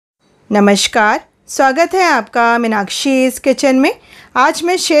नमस्कार, स्वागत है आपका मीनाक्षीज़ किचन में। आज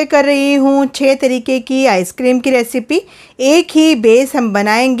मैं शेयर कर रही हूँ 6 तरीके की आइसक्रीम की रेसिपी। एक ही बेस हम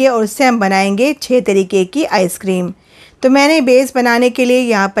बनाएंगे और उससे हम बनाएंगे 6 तरीके की आइसक्रीम। तो मैंने बेस बनाने के लिए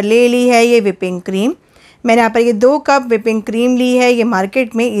यहाँ पर ले ली है ये विपिंग क्रीम। मैंने यहाँ पर ये 2 कप विपिंग क्रीम ली है। ये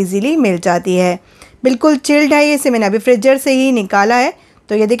मार्केट में इजीली मिल जाती है, बिल्कुल चिल्ड है। इसे मैंने अभी फ्रीजर से ही निकाला है।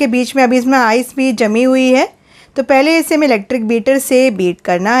 तो ये देखिए बीच में अभी इसमें आइस भी जमी हुई है। तो पहले इसे मैं इलेक्ट्रिक बीटर से बीट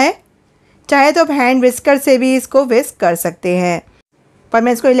करना है। चाहे तो आप हैंड विस्कर से भी इसको विस्क कर सकते हैं, पर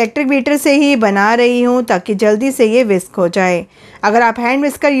मैं इसको इलेक्ट्रिक बीटर से ही बना रही हूँ ताकि जल्दी से ये विस्क हो जाए। अगर आप हैंड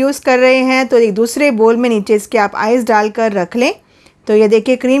विस्कर यूज़ कर रहे हैं तो एक दूसरे बोल में नीचे इसके आप आइस डालकर रख लें। तो ये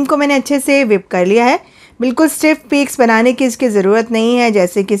देखिए क्रीम को मैंने अच्छे से विप कर लिया है। बिल्कुल स्टिफ पीक्स बनाने की इसकी ज़रूरत नहीं है,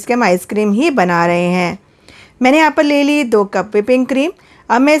 जैसे कि इसके हम आइसक्रीम ही बना रहे हैं। मैंने यहाँ पर ले ली 2 कप विपिंग क्रीम।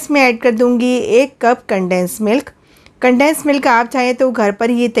 अब मैं इसमें ऐड कर दूँगी 1 cup condense milk. Condense milk आप चाहें तो घर पर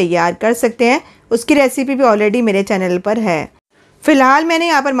ही तैयार कर सकते हैं, उसकी रेसिपी भी ऑलरेडी मेरे चैनल पर है। फ़िलहाल मैंने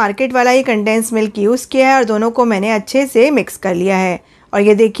यहाँ पर मार्केट वाला ही कंडेंस मिल्क यूज़ किया है और दोनों को मैंने अच्छे से मिक्स कर लिया है। और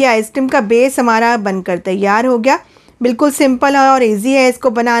ये देखिए आइसक्रीम का बेस हमारा बनकर तैयार हो गया। बिल्कुल सिंपल है और इजी है इसको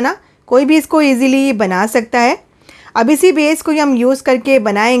बनाना, कोई भी इसको ईज़िली बना सकता है। अब इसी बेस को हम यूज़ करके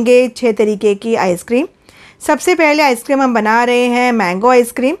बनाएंगे 6 तरीके की आइसक्रीम। सबसे पहले आइसक्रीम हम बना रहे हैं मैंगो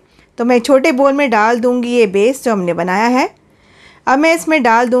आइसक्रीम। तो मैं छोटे बोल में डाल दूंगी ये बेस जो हमने बनाया है। अब मैं इसमें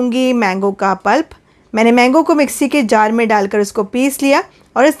डाल दूंगी मैंगो का पल्प। मैंने मैंगो को मिक्सी के जार में डालकर उसको पीस लिया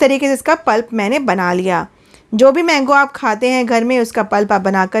और इस तरीके से इसका पल्प मैंने बना लिया। जो भी मैंगो आप खाते हैं घर में उसका पल्प आप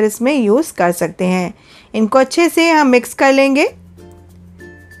बनाकर इसमें यूज़ कर सकते हैं। इनको अच्छे से हम मिक्स कर लेंगे।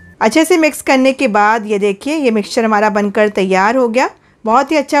 अच्छे से मिक्स करने के बाद ये देखिए ये मिक्सचर हमारा बनकर तैयार हो गया।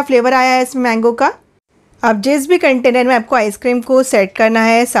 बहुत ही अच्छा फ्लेवर आया है इसमें मैंगो का। अब जिस भी कंटेनर में आपको आइसक्रीम को सेट करना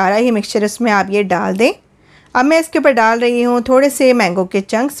है सारा ही मिक्सचर उसमें आप ये डाल दें। अब मैं इसके ऊपर डाल रही हूँ थोड़े से मैंगो के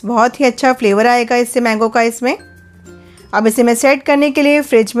चंक्स। बहुत ही अच्छा फ्लेवर आएगा इससे मैंगो का इसमें। अब इसे मैं सेट करने के लिए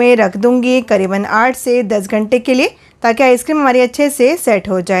फ्रिज में रख दूँगी करीबन 8 से 10 घंटे के लिए, ताकि आइसक्रीम हमारी अच्छे से सेट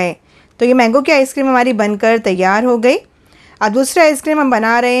हो जाए। तो ये मैंगो की आइसक्रीम हमारी बनकर तैयार हो गई। अब दूसरा आइसक्रीम हम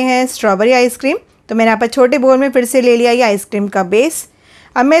बना रहे हैं स्ट्रॉबेरी आइसक्रीम। तो मैंने यहाँ पर छोटे बोल में फिर से ले लिया ये आइसक्रीम का बेस।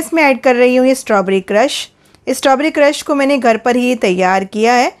 अब मैं इसमें ऐड कर रही हूँ ये स्ट्रॉबेरी क्रश। इस स्ट्रॉबेरी क्रश को मैंने घर पर ही तैयार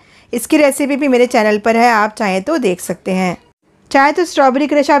किया है। इसकी रेसिपी भी मेरे चैनल पर है, आप चाहें तो देख सकते हैं। चाहे तो स्ट्रॉबेरी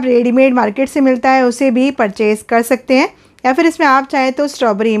क्रश आप रेडीमेड मार्केट से मिलता है उसे भी परचेज़ कर सकते हैं, या फिर इसमें आप चाहें तो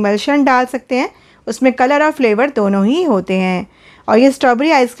स्ट्रॉबेरी इमल्शन डाल सकते हैं। उसमें कलर और फ्लेवर दोनों ही होते हैं। और ये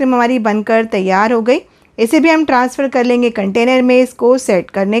स्ट्रॉबेरी आइसक्रीम हमारी बनकर तैयार हो गई। इसे भी हम ट्रांसफ़र कर लेंगे कंटेनर में इसको सेट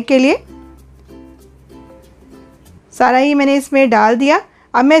करने के लिए। सारा ही मैंने इसमें डाल दिया।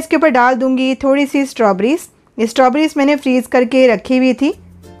 अब मैं इसके ऊपर डाल दूंगी थोड़ी सी स्ट्रॉबेरीज़। ये स्ट्रॉबेरीज़ मैंने फ्रीज़ करके रखी हुई थी।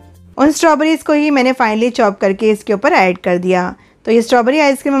 उन स्ट्रॉबेरीज़ को ही मैंने फाइनली चॉप करके इसके ऊपर ऐड कर दिया। तो ये स्ट्रॉबेरी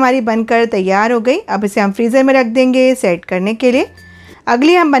आइसक्रीम हमारी बनकर तैयार हो गई। अब इसे हम फ्रीज़र में रख देंगे सेट करने के लिए।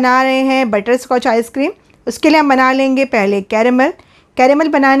 अगली हम बना रहे हैं बटर स्कॉच आइसक्रीम। उसके लिए हम बना लेंगे पहले कैरेमल। कैरेमल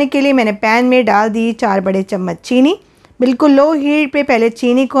बनाने के लिए मैंने पैन में डाल दी 4 बड़े चम्मच चीनी। बिल्कुल लो हीट पे पहले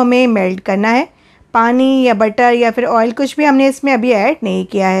चीनी को हमें मेल्ट करना है। पानी या बटर या फिर ऑयल कुछ भी हमने इसमें अभी ऐड नहीं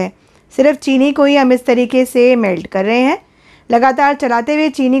किया है, सिर्फ चीनी को ही हम इस तरीके से मेल्ट कर रहे हैं। लगातार चलाते हुए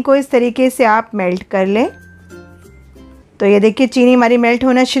चीनी को इस तरीके से आप मेल्ट कर लें। तो ये देखिए चीनी हमारी मेल्ट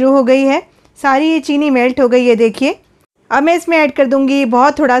होना शुरू हो गई है। सारी ये चीनी मेल्ट हो गई है देखिए। अब मैं इसमें ऐड कर दूंगी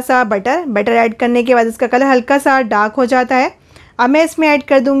बहुत थोड़ा सा बटर। बटर ऐड करने के बाद इसका कलर हल्का सा डार्क हो जाता है। अब मैं इसमें ऐड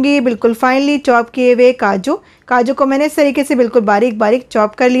कर दूंगी बिल्कुल फाइनली चॉप किए हुए काजू। काजू को मैंने इस तरीके से बिल्कुल बारीक बारीक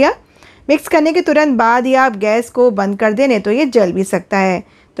चॉप कर लिया। मिक्स करने के तुरंत बाद ही आप गैस को बंद कर दें, नहीं तो ये जल भी सकता है।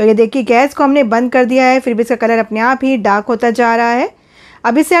 तो ये देखिए गैस को हमने बंद कर दिया है, फिर भी इसका कलर अपने आप ही डार्क होता जा रहा है।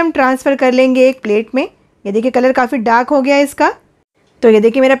 अब इसे हम ट्रांसफ़र कर लेंगे एक प्लेट में। ये देखिए कलर काफ़ी डार्क हो गया है इसका। तो ये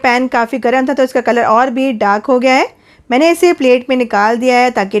देखिए मेरा पैन काफ़ी गर्म था तो इसका कलर और भी डार्क हो गया है। मैंने इसे प्लेट में निकाल दिया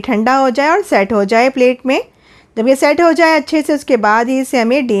है ताकि ठंडा हो जाए और सेट हो जाए प्लेट में। जब ये सेट हो जाए अच्छे से उसके बाद ही इसे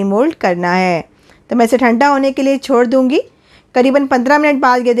हमें डीमोल्ड करना है। तो मैं इसे ठंडा होने के लिए छोड़ दूँगी। करीबन 15 मिनट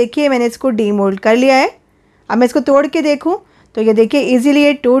बाद ये देखिए मैंने इसको डीमोल्ड कर लिया है। अब मैं इसको तोड़ के देखूं तो ये देखिए इजीली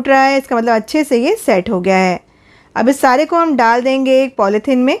ये टूट रहा है, इसका मतलब अच्छे से ये सेट हो गया है। अब इस सारे को हम डाल देंगे एक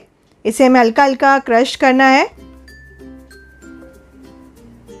पॉलीथीन में। इसे हमें हल्का हल्का क्रश करना है।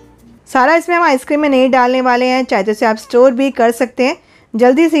 सारा इसमें हम आइसक्रीम में नहीं डालने वाले हैं, चाहे तो इसे आप स्टोर भी कर सकते हैं,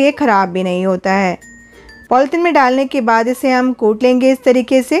 जल्दी से ये ख़राब भी नहीं होता है। पॉलीथीन में डालने के बाद इसे हम कूट लेंगे इस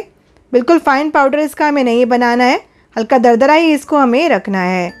तरीके से। बिल्कुल फाइन पाउडर इसका हमें नहीं बनाना है, हल्का दरदरा ही इसको हमें रखना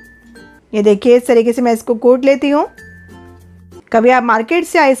है। ये देखिए इस तरीके से मैं इसको कूट लेती हूँ। कभी आप मार्केट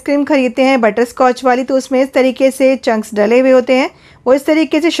से आइसक्रीम खरीदते हैं बटर स्कॉच वाली, तो उसमें इस तरीके से चंक्स डले हुए होते हैं। वो इस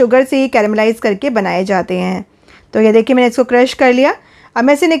तरीके से शुगर से ही कैरमलाइज़ करके बनाए जाते हैं। तो ये देखिए मैंने इसको क्रश कर लिया। अब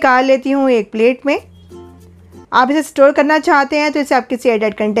मैं इसे निकाल लेती हूँ एक प्लेट में। आप इसे स्टोर करना चाहते हैं तो इसे आप किसी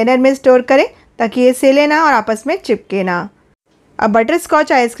एयरटाइट कंटेनर में स्टोर करें ताकि ये सेले ना और आपस में चिपके ना। अब बटर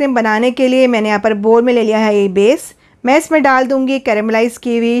स्कॉच आइसक्रीम बनाने के लिए मैंने यहाँ पर बोल में ले लिया है ये बेस। मैं इसमें डाल दूँगी कैरेमलाइज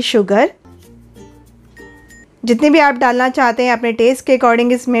की हुई शुगर। जितनी भी आप डालना चाहते हैं अपने टेस्ट के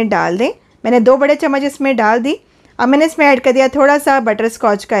अकॉर्डिंग इसमें डाल दें। मैंने 2 बड़े चम्मच इसमें डाल दी। अब मैंने इसमें ऐड कर दिया थोड़ा सा बटर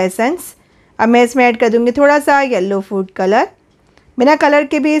स्कॉच का एसेंस। अब मैं इसमें ऐड कर दूँगी थोड़ा सा येलो फूड कलर। बिना कलर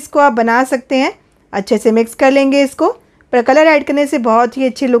के भी इसको आप बना सकते हैं। अच्छे से मिक्स कर लेंगे इसको, पर कलर ऐड करने से बहुत ही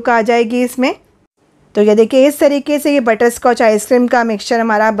अच्छी लुक आ जाएगी इसमें। तो ये देखिए इस तरीके से ये बटर स्कॉच आइसक्रीम का मिक्सचर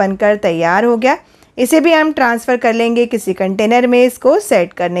हमारा बनकर तैयार हो गया। इसे भी हम ट्रांसफ़र कर लेंगे किसी कंटेनर में इसको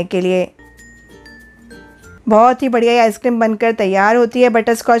सेट करने के लिए। बहुत ही बढ़िया आइसक्रीम बनकर तैयार होती है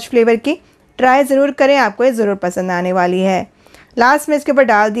बटर स्कॉच फ्लेवर की। ट्राई ज़रूर करें, आपको ये ज़रूर पसंद आने वाली है। लास्ट में इसके ऊपर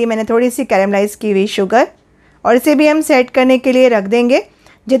डाल दी मैंने थोड़ी सी कैरेमलाइज की हुई शुगर और इसे भी हम सेट करने के लिए रख देंगे।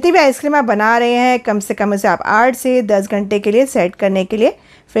 जितनी भी आइसक्रीम आप बना रहे हैं कम से कम उसे आप 8 से 10 घंटे के लिए सेट करने के लिए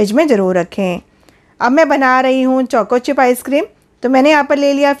फ्रिज में ज़रूर रखें। अब मैं बना रही हूँ चोको चिप आइसक्रीम। तो मैंने यहाँ पर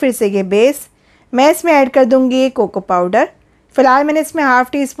ले लिया फिर से ये बेस। मैं इसमें ऐड कर दूँगी कोको पाउडर। फ़िलहाल मैंने इसमें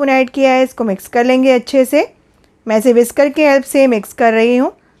 ½ टीस्पून ऐड किया है। इसको मिक्स कर लेंगे अच्छे से। मैं इसे विस्कर की हेल्प से मिक्स कर रही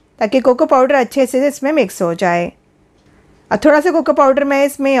हूँ ताकि कोको पाउडर अच्छे से इसमें मिक्स हो जाए। अब थोड़ा सा कोको पाउडर मैं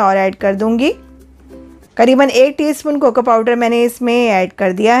इसमें और ऐड कर दूँगी। करीबन 1 टीस्पून कोको पाउडर मैंने इसमें ऐड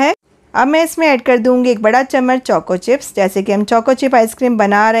कर दिया है। अब मैं इसमें ऐड कर दूँगी 1 बड़ा चम्मच चोको चिप्स। जैसे कि हम चोको चिप आइसक्रीम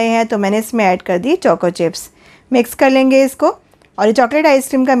बना रहे हैं तो मैंने इसमें ऐड कर दी चोको चिप्स। मिक्स कर लेंगे इसको और ये चॉकलेट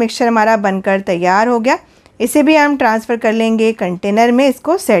आइसक्रीम का मिक्सचर हमारा बनकर तैयार हो गया। इसे भी हम ट्रांसफ़र कर लेंगे कंटेनर में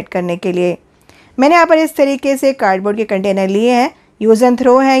इसको सेट करने के लिए। मैंने यहाँ पर इस तरीके से कार्डबोर्ड के कंटेनर लिए हैं। यूज़ एंड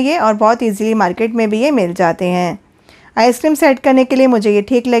थ्रो है ये और बहुत ईजीली मार्केट में भी ये मिल जाते हैं। आइसक्रीम सेट करने के लिए मुझे ये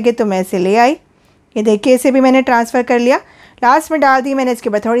ठीक लगे तो मैं इसे ले आई। ये देखिए इसे भी मैंने ट्रांसफ़र कर लिया। लास्ट में डाल दी मैंने इसके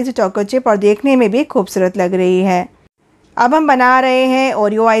बाद थोड़ी सी चोको चिप और देखने में भी खूबसूरत लग रही है। अब हम बना रहे हैं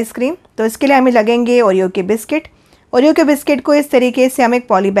ओरियो आइसक्रीम। तो इसके लिए हमें लगेंगे ओरियो के बिस्किट। ओरियो के बिस्किट को इस तरीके से हम एक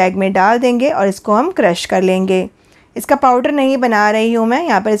पॉली बैग में डाल देंगे और इसको हम क्रश कर लेंगे। इसका पाउडर नहीं बना रही हूँ मैं,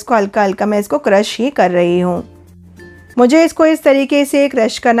 यहाँ पर इसको हल्का हल्का मैं इसको क्रश ही कर रही हूँ। मुझे इसको इस तरीके से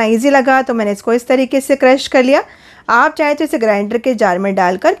क्रश करना ईजी लगा तो मैंने इसको इस तरीके से क्रश कर लिया। आप चाहे तो इसे ग्राइंडर के जार में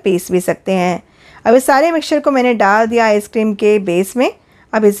डालकर पीस भी सकते हैं। अब इस सारे मिक्सचर को मैंने डाल दिया आइसक्रीम के बेस में।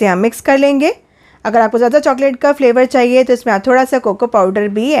 अब इसे हम मिक्स कर लेंगे। अगर आपको ज़्यादा चॉकलेट का फ्लेवर चाहिए तो इसमें आप थोड़ा सा कोको पाउडर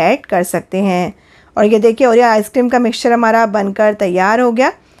भी ऐड कर सकते हैं। और ये देखिए ओरियो आइसक्रीम का मिक्सचर हमारा बनकर तैयार हो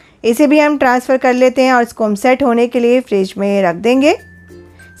गया। इसे भी हम ट्रांसफ़र कर लेते हैं और इसको हम सेट होने के लिए फ्रिज में रख देंगे।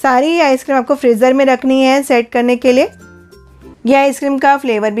 सारी आइसक्रीम आपको फ्रीज़र में रखनी है सेट करने के लिए। यह आइसक्रीम का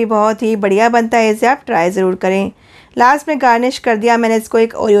फ्लेवर भी बहुत ही बढ़िया बनता है, इसे आप ट्राई ज़रूर करें। लास्ट में गार्निश कर दिया मैंने इसको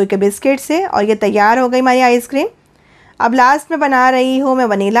एक ओरियो के बिस्किट से और ये तैयार हो गई हमारी आइसक्रीम। अब लास्ट में बना रही हूँ मैं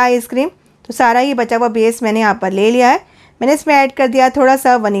वनीला आइसक्रीम। तो सारा ये बचा हुआ बेस मैंने यहाँ पर ले लिया है। मैंने इसमें ऐड कर दिया थोड़ा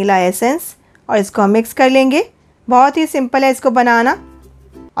सा वनीला एसेंस और इसको हम मिक्स कर लेंगे। बहुत ही सिंपल है इसको बनाना।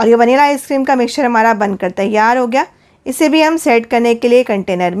 और ये वनीला आइसक्रीम का मिक्सचर हमारा बनकर तैयार हो गया। इसे भी हम सेट करने के लिए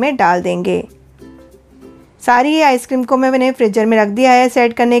कंटेनर में डाल देंगे। सारी ये आइसक्रीम को मैंने फ्रीजर में रख दिया है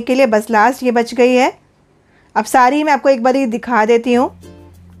सेट करने के लिए। बस लास्ट ये बच गई है। अब सारी मैं आपको एक बार दिखा देती हूँ।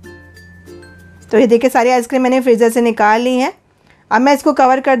 तो ये देखिए सारी आइसक्रीम मैंने फ्रीज़र से निकाल ली हैं। अब मैं इसको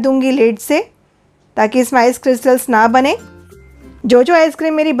कवर कर दूँगी लिड से ताकि इसमें आइस क्रिस्टल्स ना बने। जो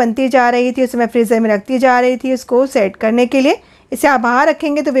आइसक्रीम मेरी बनती जा रही थी उसे मैं फ्रीज़र में रखती जा रही थी उसको सेट करने के लिए। इसे आप बाहर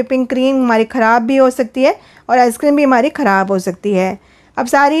रखेंगे तो विपिंग क्रीम हमारी ख़राब भी हो सकती है और आइसक्रीम भी हमारी ख़राब हो सकती है। अब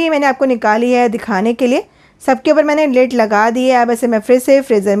सारी मैंने आपको निकाली है दिखाने के लिए। सबके ऊपर मैंने लिड लगा दी है। अब इसे मैं फिर से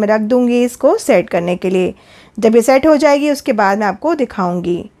फ्रीज़र में रख दूँगी इसको सेट करने के लिए। जब ये सेट हो जाएगी उसके बाद मैं आपको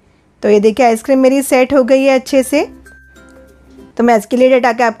दिखाऊँगी। तो ये देखिए आइसक्रीम मेरी सेट हो गई है अच्छे से। तो मैं इसकी लिड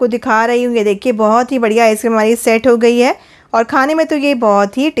हटा के आपको दिखा रही हूँ। ये देखिए बहुत ही बढ़िया आइसक्रीम हमारी सेट हो गई है और खाने में तो ये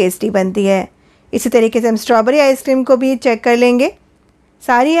बहुत ही टेस्टी बनती है। इसी तरीके से हम स्ट्रॉबेरी आइसक्रीम को भी चेक कर लेंगे।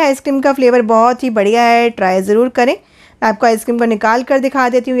 सारी आइसक्रीम का फ्लेवर बहुत ही बढ़िया है, ट्राई ज़रूर करें। मैं आपको आइसक्रीम को निकाल कर दिखा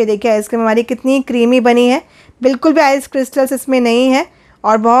देती हूँ। ये देखिए आइसक्रीम हमारी कितनी क्रीमी बनी है, बिल्कुल भी आइस क्रिस्टल्स इसमें नहीं है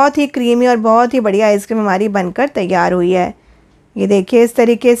और बहुत ही क्रीमी और बहुत ही बढ़िया आइसक्रीम हमारी बनकर तैयार हुई है। ये देखिए इस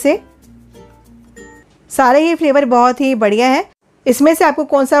तरीके से सारे ही फ्लेवर बहुत ही बढ़िया है। इसमें से आपको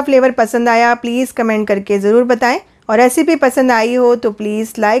कौन सा फ्लेवर पसंद आया प्लीज़ कमेंट करके ज़रूर बताएं और रेसिपी पसंद आई हो तो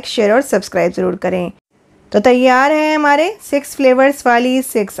प्लीज़ लाइक शेयर और सब्सक्राइब ज़रूर करें। तो तैयार है हमारे 6 फ्लेवर्स वाली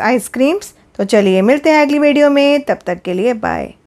 6 आइसक्रीम्स। तो चलिए मिलते हैं अगली वीडियो में, तब तक के लिए बाय।